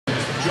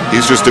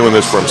He's just doing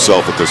this for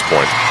himself at this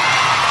point.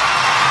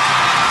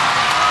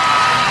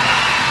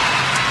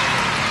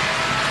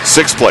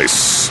 6th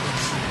place.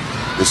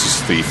 This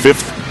is the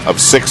 5th of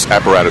 6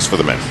 apparatus for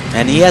the men.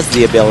 And he has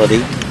the ability,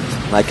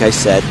 like I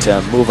said,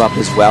 to move up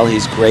as well.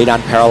 He's great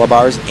on parallel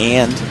bars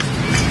and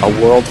a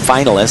world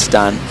finalist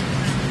on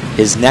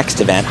his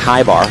next event,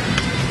 high bar.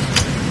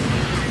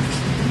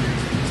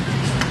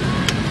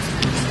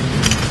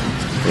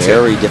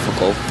 Very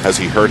difficult. Has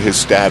he hurt his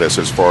status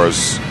as far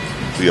as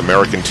the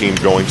American team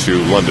going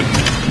to London?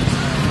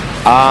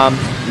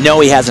 No,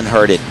 he hasn't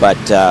hurt it, but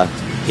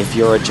if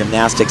you're a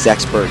gymnastics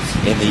expert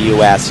in the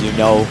U.S., you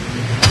know,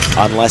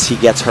 unless he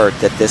gets hurt,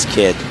 that this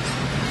kid,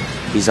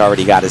 he's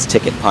already got his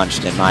ticket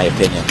punched, in my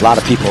opinion. A lot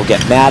of people get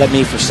mad at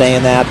me for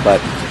saying that,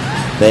 but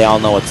they all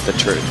know it's the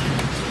truth.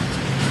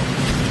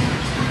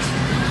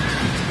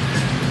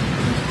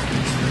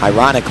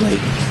 Ironically,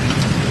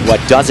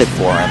 what does it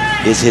for him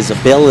is his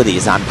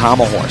abilities on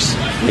pommel horse,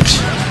 which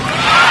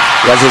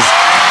was his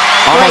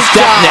almost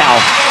death knell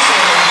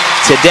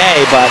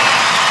today,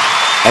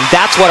 and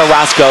that's what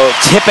Orozco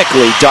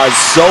typically does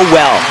so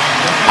well.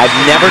 I've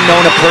never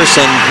known a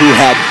person who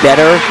had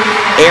better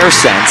air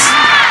sense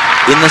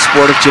in the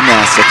sport of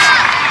gymnastics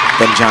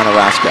than John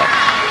Orozco.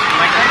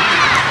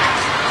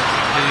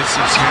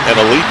 An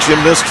elite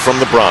gymnast from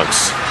the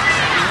Bronx.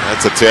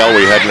 That's a tale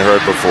we hadn't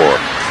heard before.